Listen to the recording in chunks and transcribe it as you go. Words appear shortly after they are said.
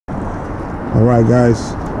All right,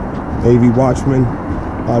 guys. AV Watchman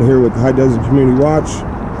out here with the High Desert Community Watch.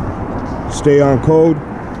 Stay on code.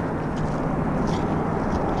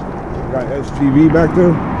 Got Sgv back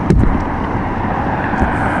there.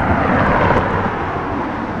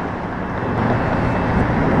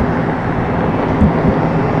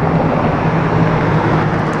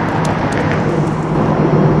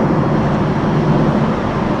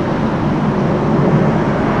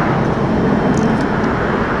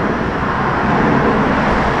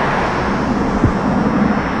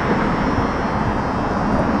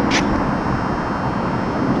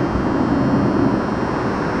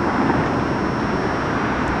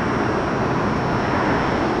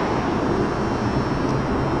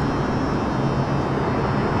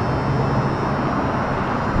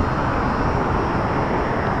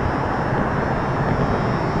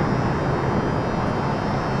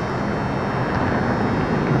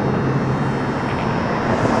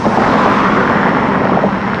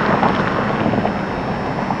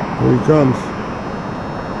 Here he comes.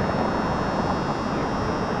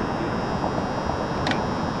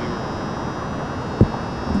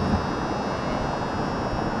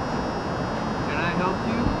 Can I help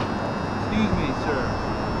you? Excuse me, sir.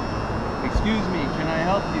 Excuse me, can I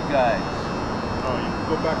help you guys? No, you can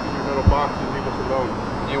go back in your little box and leave us alone.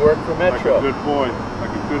 You work for Metro. Like a good boy.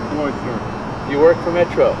 Like a good boy, sir. You work for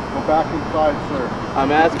Metro. Go back inside, sir.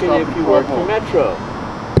 I'm asking if you work for Metro.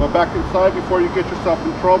 Go back inside before you get yourself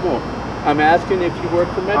in trouble. I'm asking if you work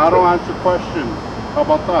for Metro. I don't answer questions. How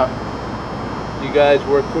about that? You guys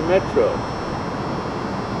work for Metro.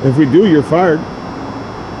 If we do, you're fired.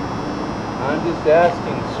 I'm just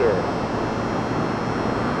asking, sir.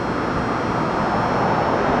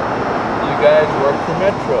 You guys work for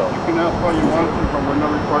Metro. You can ask all you want to, but we're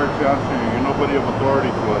not required to answer you. You're nobody of authority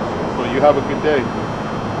to us. So you have a good day.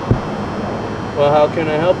 Well, how can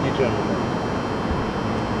I help you, gentlemen?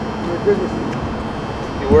 Your business.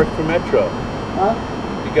 You work for Metro. Huh?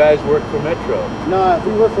 You guys work for Metro. No, if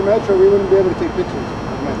we worked for Metro, we wouldn't be able to take pictures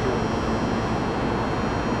of Metro.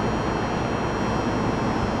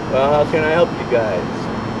 Well, how can I help you guys?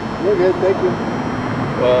 We're good, thank you.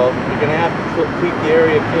 Well, you're going to have to keep the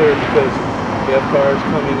area clear because we have cars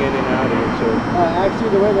coming in and out here, sir.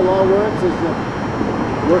 Actually, the way the law works is that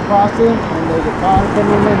we're crossing and there's a car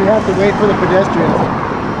coming in, we have to wait for the pedestrians.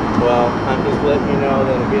 Well, I'm just letting you know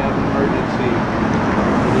that if you have an emergency,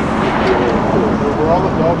 you need to keep the area clear. We're all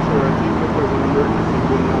adults here. I think if there's an emergency,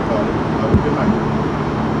 we'll know about it. Have a good night.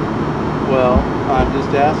 Well, I'm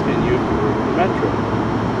just asking you if you work for Metro.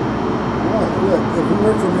 No, look, if we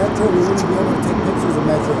work for Metro, we wouldn't be able to take pictures of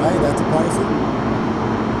Metro, right? That's a policy.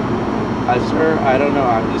 Sir, I don't know.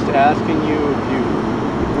 I'm just asking you if you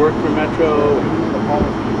work for Metro. The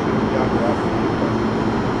policy, you shouldn't be out there asking me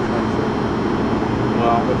questions.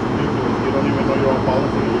 Well, that's ridiculous. You don't even know your own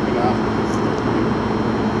policy and you're going to ask us.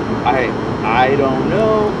 I don't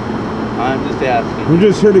know. I'm just asking. We're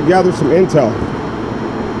just here to gather some intel.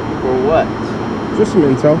 For what? Just some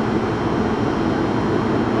intel.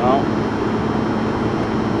 Well,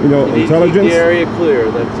 you know, you need intelligence. to keep the area clear.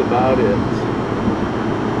 That's about it.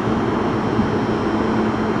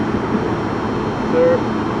 Sir,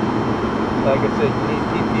 like I said, you need to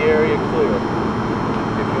keep the area clear.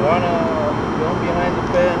 If you want to go behind the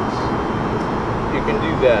fence, you can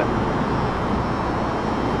do that.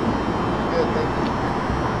 Good, thank you.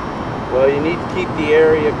 Well, you need to keep the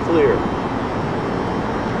area clear.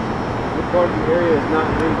 What part of the area is not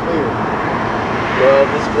really clear? Well,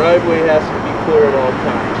 this driveway has to be clear at all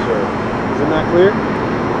times, sir. Is it not clear?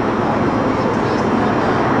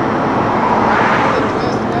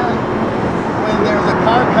 When there's a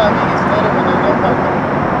car coming instead of when there's no car coming.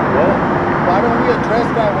 What? Why don't we address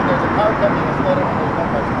that when there's a car coming instead of when there's no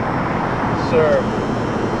car coming? Sir,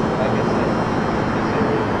 like I said, this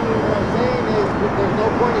area is clear. What I'm saying is, there's no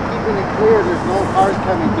point in keeping it clear. There's no cars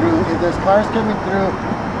coming through. If there's cars coming through,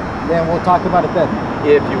 then we'll talk about it then.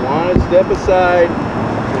 If you want to step aside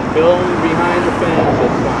and film behind the fence,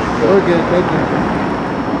 that's fine. Sir. We're good, thank you.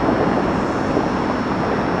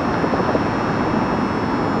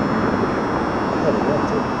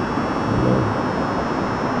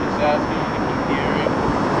 Just asking you to keep the area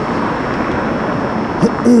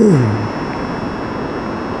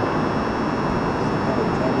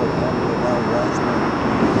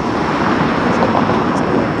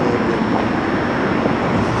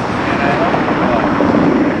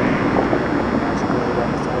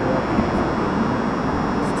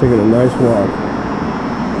Taking a nice walk.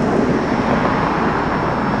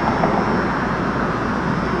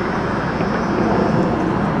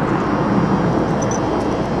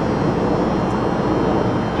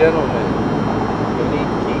 Gentlemen, you need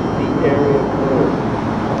to keep the area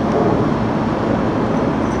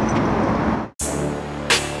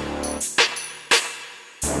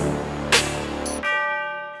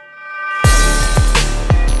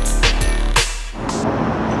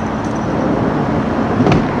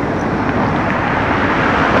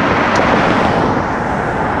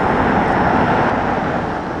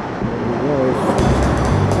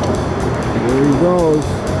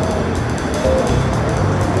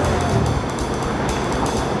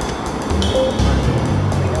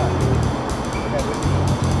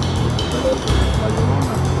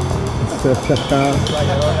Must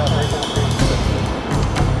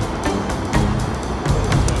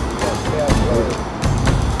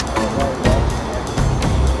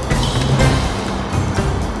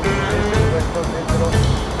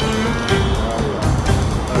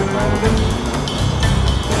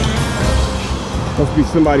be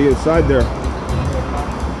somebody inside there.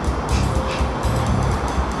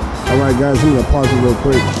 Alright guys, I'm gonna pause it real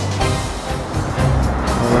quick.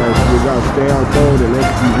 Alright, so we got Stay On Code and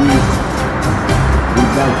Sgvnews. We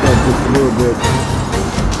backed up just a little bit.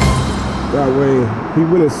 That way, he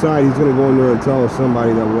went inside, he's gonna go in there and tell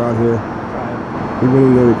somebody that we're out here. He went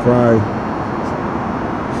in there to cry.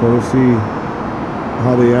 So let's see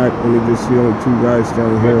how they act when they just see only two guys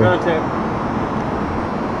standing here.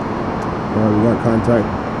 Alright, we got contact.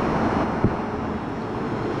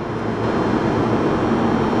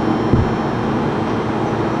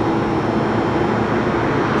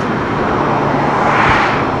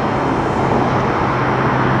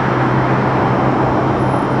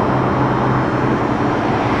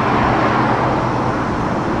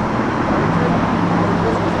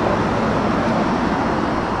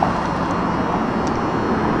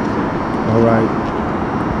 Alright.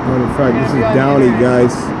 Matter of fact, this is Downy,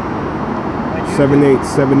 guys.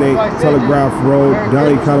 7878 Telegraph Road,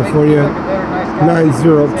 Downy, California,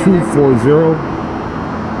 90240.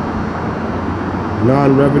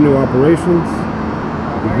 Non-revenue operations,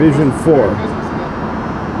 Division 4,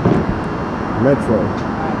 Metro.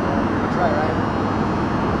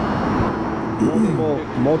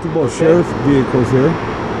 Multiple sheriff vehicles here.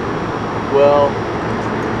 Well,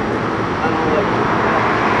 I don't like it.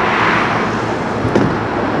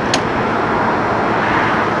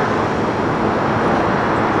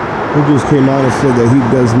 He just came out and said that he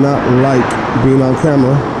does not like being on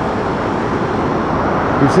camera.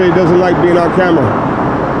 He said he doesn't like being on camera.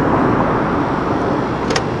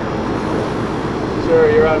 Sir,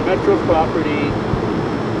 you're on Metro property.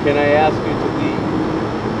 Can I ask you to leave?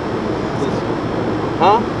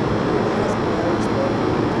 Huh?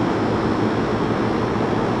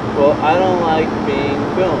 Well, I don't like being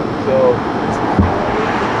filmed, so...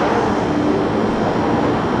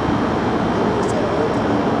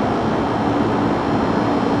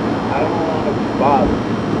 Bob.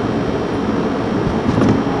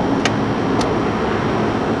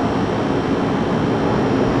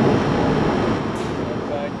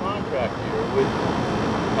 Outside contract here with.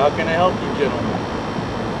 How can I help you, gentlemen?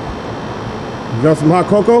 You got some hot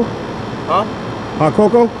cocoa? Huh? Hot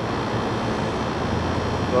cocoa?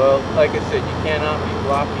 Well, like I said, you cannot be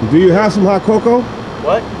blocking. Do you have some hot cocoa?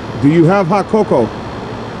 What? Do you have hot cocoa?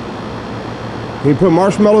 Can you put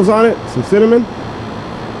marshmallows on it? Some cinnamon?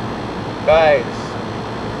 Guys,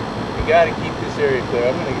 you gotta keep this area clear.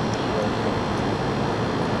 I'm gonna get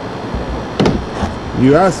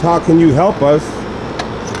You asked how can you help us?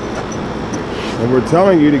 And we're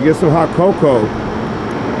telling you to get some hot cocoa.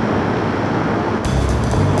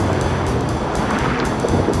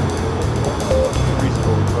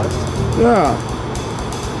 Yeah.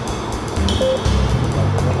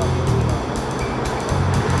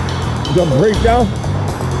 The breakdown?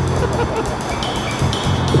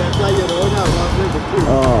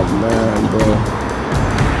 Oh man, bro.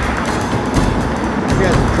 You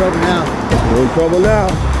guys are in trouble now. We're in trouble now.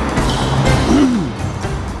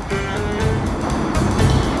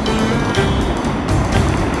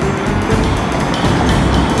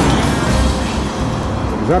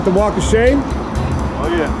 Is that the walk of shame? Oh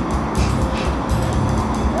yeah.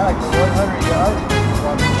 Yeah, like the 100 yards.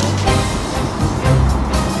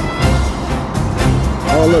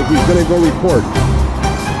 Oh look, he's gonna go report.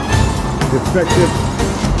 Defective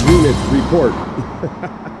units report.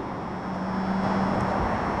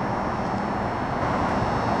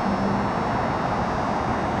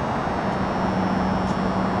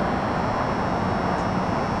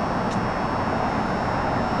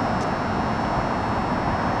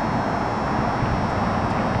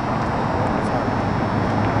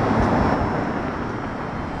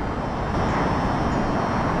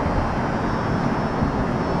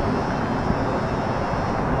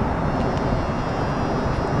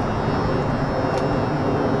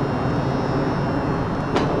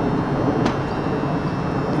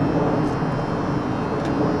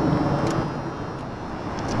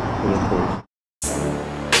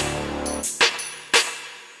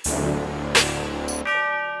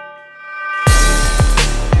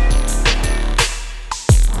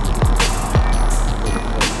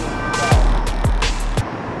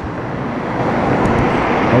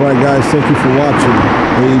 Alright guys, thank you for watching.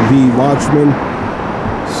 AV Watchman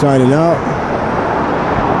signing out.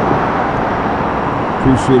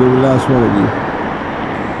 Appreciate every last one of you.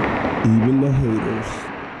 Even the haters.